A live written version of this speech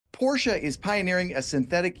Porsche is pioneering a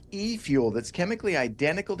synthetic e-fuel that's chemically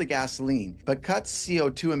identical to gasoline, but cuts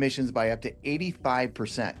CO2 emissions by up to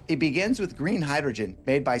 85%. It begins with green hydrogen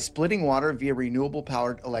made by splitting water via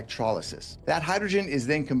renewable-powered electrolysis. That hydrogen is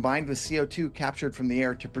then combined with CO2 captured from the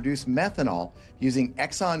air to produce methanol using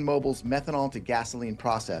ExxonMobil's methanol to gasoline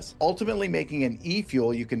process, ultimately making an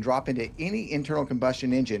e-fuel you can drop into any internal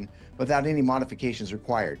combustion engine without any modifications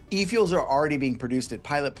required. E-fuels are already being produced at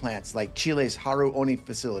pilot plants like Chile's Haru Oni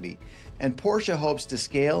facility, and Porsche hopes to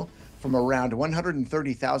scale from around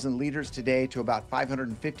 130,000 liters today to about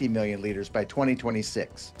 550 million liters by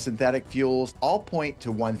 2026. Synthetic fuels all point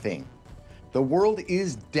to one thing. The world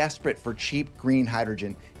is desperate for cheap green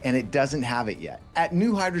hydrogen, and it doesn't have it yet. At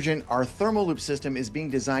NewHydrogen, our ThermoLoop system is being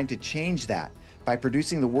designed to change that by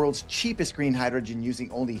producing the world's cheapest green hydrogen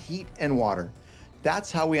using only heat and water.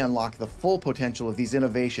 That's how we unlock the full potential of these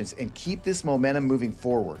innovations and keep this momentum moving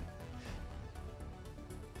forward.